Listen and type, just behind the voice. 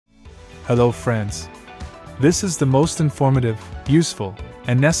Hello friends. This is the most informative, useful,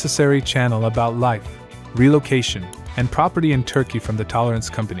 and necessary channel about life, relocation, and property in Turkey from the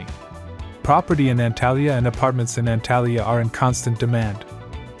Tolerance Company. Property in Antalya and apartments in Antalya are in constant demand.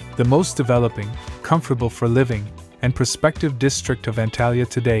 The most developing, comfortable for living, and prospective district of Antalya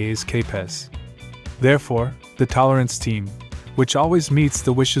today is Kepez. Therefore, the Tolerance team, which always meets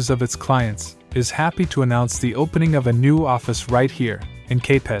the wishes of its clients, is happy to announce the opening of a new office right here, in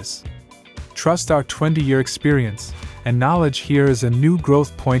Kepez. Trust our 20-year experience and knowledge here is a new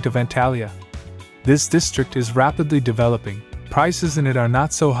growth point of Antalya. This district is rapidly developing, prices in it are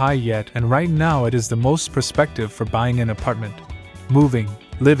not so high yet, and right now it is the most prospective for buying an apartment, moving,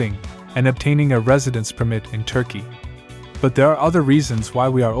 living, and obtaining a residence permit in Turkey. But there are other reasons why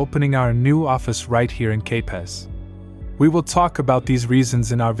we are opening our new office right here in Kepez. We will talk about these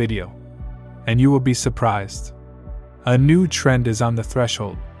reasons in our video. And you will be surprised. A new trend is on the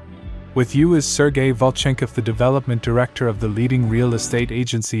threshold. With you is Sergey Volchenkov, the development director of the leading real estate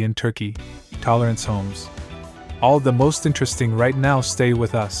agency in Turkey, Tolerance Homes. All the most interesting right now, stay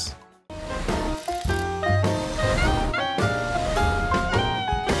with us.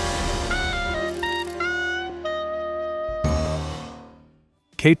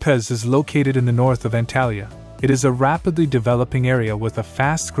 Kepez is located in the north of Antalya. It is a rapidly developing area with a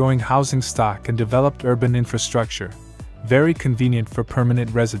fast-growing housing stock and developed urban infrastructure, very convenient for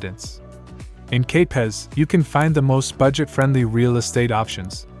permanent residents. In Kepez, you can find the most budget-friendly real estate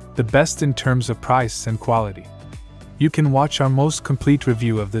options, the best in terms of price and quality. You can watch our most complete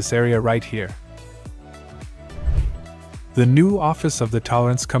review of this area right here. The new office of the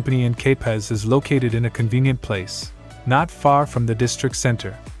Tolerance Company in Kepez is located in a convenient place, not far from the district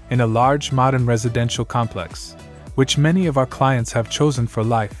center, in a large modern residential complex, which many of our clients have chosen for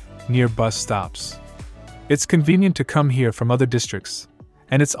life, near bus stops. It's convenient to come here from other districts,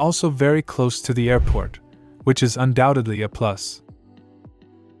 and it's also very close to the airport, which is undoubtedly a plus.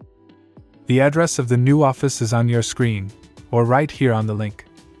 The address of the new office is on your screen, or right here on the link.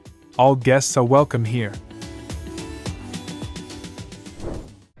 All guests are welcome here.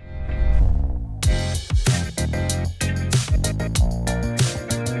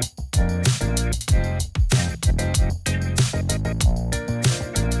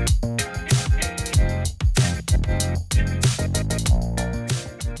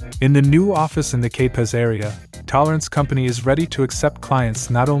 In the new office in the Kepez area, Tolerance Company is ready to accept clients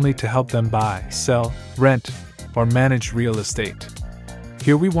not only to help them buy, sell, rent, or manage real estate.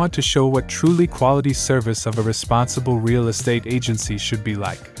 Here we want to show what truly quality service of a responsible real estate agency should be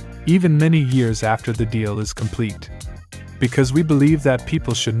like, even many years after the deal is complete. Because we believe that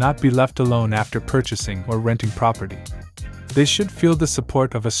people should not be left alone after purchasing or renting property. They should feel the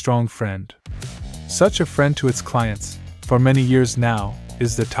support of a strong friend. Such a friend to its clients, for many years now,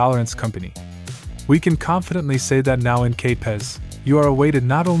 is the Tolerance Company. We can confidently say that now in Kepez, you are awaited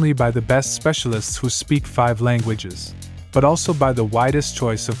not only by the best specialists who speak 5 languages, but also by the widest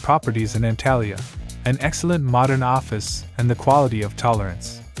choice of properties in Antalya, an excellent modern office, and the quality of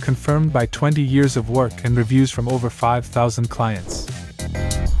Tolerance, confirmed by 20 years of work and reviews from over 5,000 clients.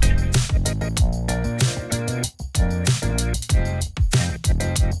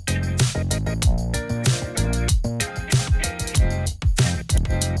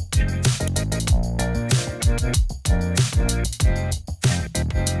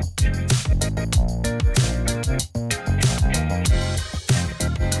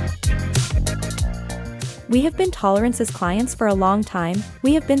 We have been Tolerance's clients for a long time.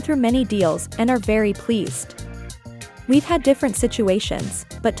 We have been through many deals and are very pleased. We've had different situations,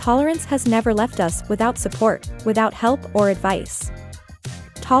 but Tolerance has never left us without support, without help or advice.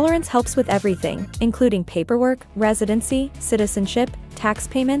 Tolerance helps with everything, including paperwork, residency, citizenship, tax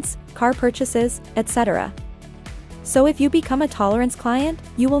payments, car purchases, etc. So if you become a Tolerance client,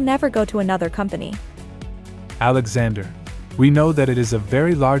 you will never go to another company. Alexander. We know that it is a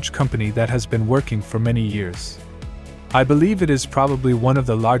very large company that has been working for many years. I believe it is probably one of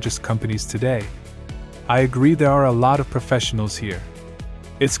the largest companies today. I agree there are a lot of professionals here.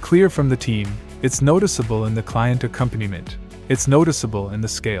 It's clear from the team, it's noticeable in the client accompaniment, it's noticeable in the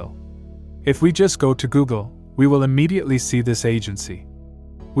scale. If we just go to Google, we will immediately see this agency.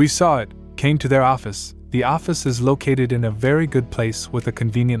 We saw it, came to their office. The office is located in a very good place with a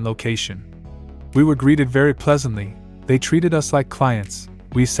convenient location. We were greeted very pleasantly. They treated us like clients.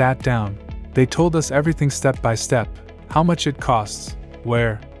 We sat down. They told us everything step by step, how much it costs,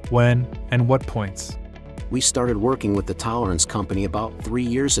 where, when, and what points. We started working with the Tolerance Company about 3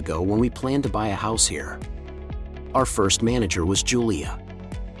 years ago when we planned to buy a house here. Our first manager was Julia.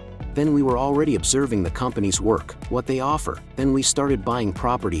 Then we were already observing the company's work, what they offer. Then we started buying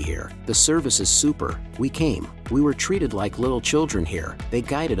property here. The service is super. We came. We were treated like little children here. They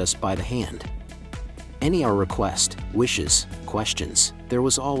guided us by the hand. Any our request, wishes, questions, there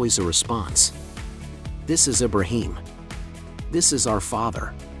was always a response. This is Ibrahim. This is our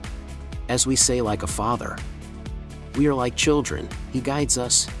father. As we say, like a father. We are like children. He guides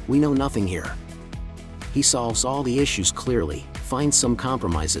us. We know nothing here. He solves all the issues clearly, finds some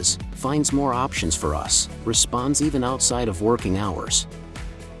compromises, finds more options for us, responds even outside of working hours.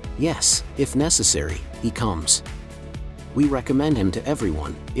 Yes, if necessary, he comes. We recommend him to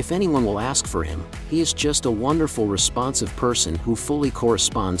everyone. If anyone will ask for him, he is just a wonderful, responsive person who fully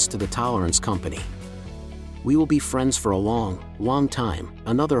corresponds to the Tolerance Company. We will be friends for a long, long time,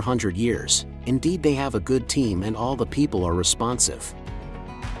 another 100 years. Indeed, they have a good team and all the people are responsive.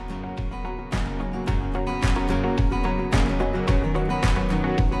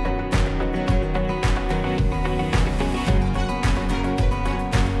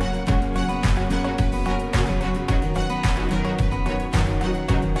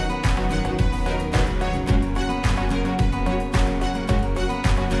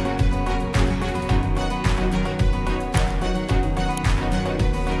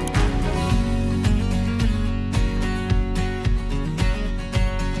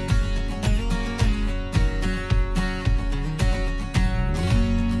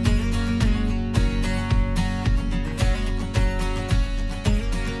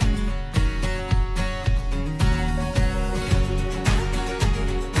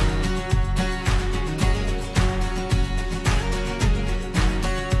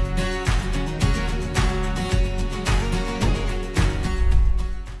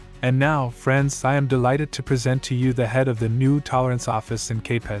 And now, friends, I am delighted to present to you the head of the new Tolerance office in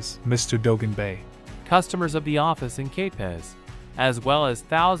Kepez, Mr. Dogan Bey. Customers of the office in Kepez, as well as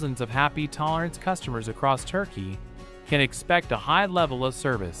thousands of happy Tolerance customers across Turkey, can expect a high level of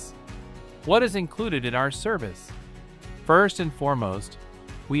service. What is included in our service? First and foremost,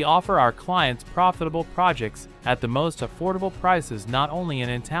 we offer our clients profitable projects at the most affordable prices not only in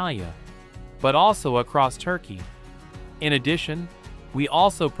Antalya, but also across Turkey. In addition, we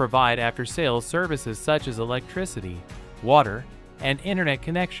also provide after-sales services such as electricity, water, and internet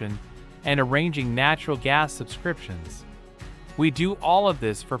connection, and arranging natural gas subscriptions. We do all of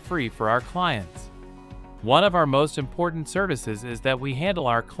this for free for our clients. One of our most important services is that we handle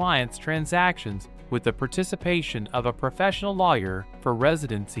our clients' transactions with the participation of a professional lawyer for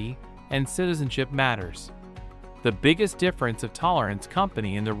residency and citizenship matters. The biggest difference of Tolerance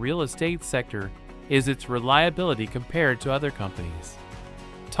Company in the real estate sector is its reliability compared to other companies.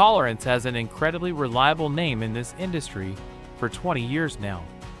 Tolerance has an incredibly reliable name in this industry for 20 years now.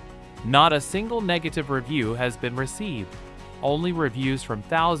 Not a single negative review has been received, only reviews from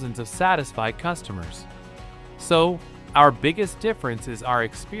thousands of satisfied customers. So, our biggest difference is our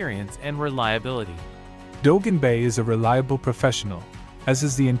experience and reliability. Dogan Bey is a reliable professional, as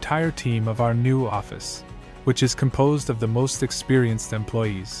is the entire team of our new office, which is composed of the most experienced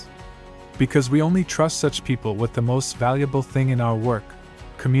employees. Because we only trust such people with the most valuable thing in our work,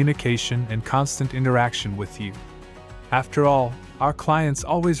 communication and constant interaction with you. After all, our clients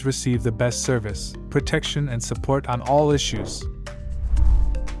always receive the best service, protection and support on all issues.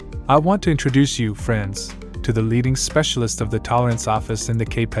 I want to introduce you, friends, to the leading specialist of the Tolerance office in the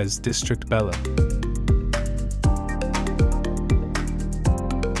Kepez district, Bella.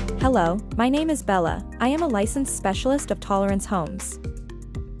 Hello, my name is Bella. I am a licensed specialist of Tolerance Homes.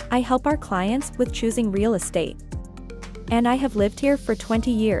 I help our clients with choosing real estate. And I have lived here for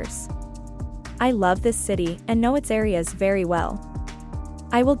 20 years. I love this city and know its areas very well.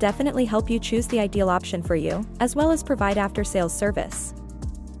 I will definitely help you choose the ideal option for you, as well as provide after-sales service.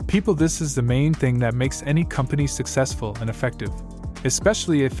 People, this is the main thing that makes any company successful and effective,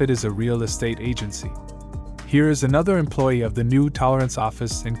 especially if it is a real estate agency. Here is another employee of the new Tolerance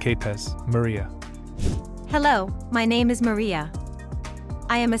office in Kepez, Maria. Hello, my name is Maria.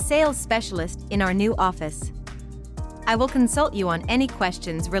 I am a sales specialist in our new office. I will consult you on any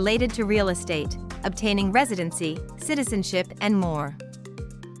questions related to real estate, obtaining residency, citizenship, and more.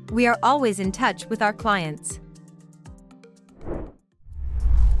 We are always in touch with our clients.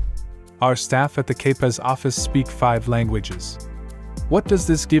 Our staff at the Kepez office speak 5 languages. What does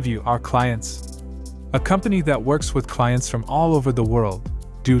this give you, our clients? A company that works with clients from all over the world,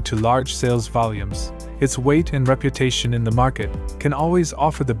 due to large sales volumes, its weight and reputation in the market, can always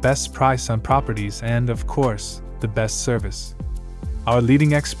offer the best price on properties and, of course, the best service. Our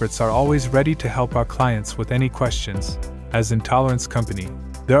leading experts are always ready to help our clients with any questions. As in Tolerance Company,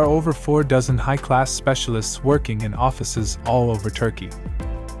 there are over 4 dozen high-class specialists working in offices all over Turkey.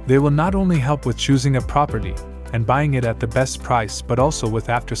 They will not only help with choosing a property and buying it at the best price, but also with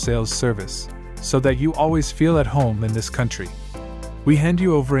after-sales service, so that you always feel at home in this country. We hand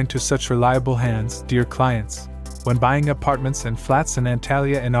you over into such reliable hands, dear clients, when buying apartments and flats in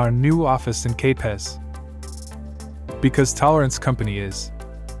Antalya in our new office in Kepez. Because Tolerance Company is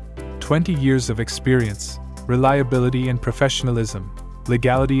 20 years of experience, reliability and professionalism,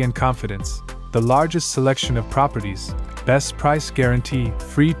 legality and confidence, the largest selection of properties, best price guarantee,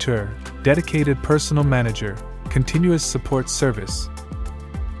 free tour, dedicated personal manager, continuous support service,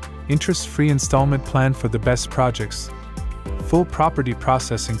 interest-free installment plan for the best projects, full property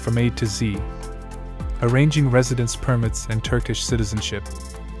processing from A to Z, arranging residence permits and Turkish citizenship,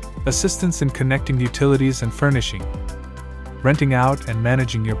 assistance in connecting utilities and furnishing, renting out and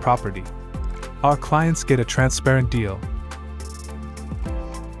managing your property. Our clients get a transparent deal.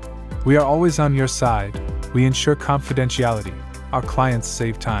 We are always on your side. We ensure confidentiality. Our clients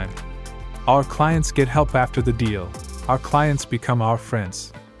save time. Our clients get help after the deal. Our clients become our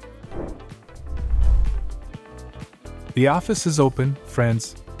friends. The office is open,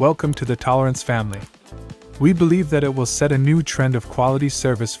 friends. Welcome to the Tolerance family. We believe that it will set a new trend of quality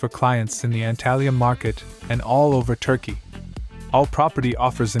service for clients in the Antalya market and all over Turkey. All property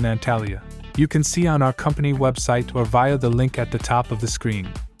offers in Antalya you can see on our company website or via the link at the top of the screen.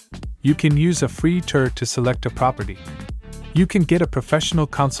 You can use a free tour to select a property. You can get a professional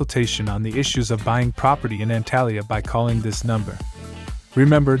consultation on the issues of buying property in Antalya by calling this number.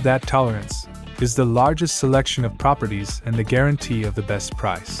 Remember that Tolerance is the largest selection of properties and the guarantee of the best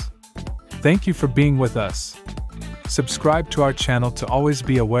price. Thank you for being with us. Subscribe to our channel to always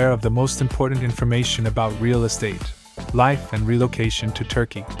be aware of the most important information about real estate, life and relocation to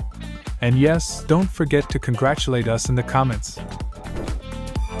Turkey. And yes, don't forget to congratulate us in the comments.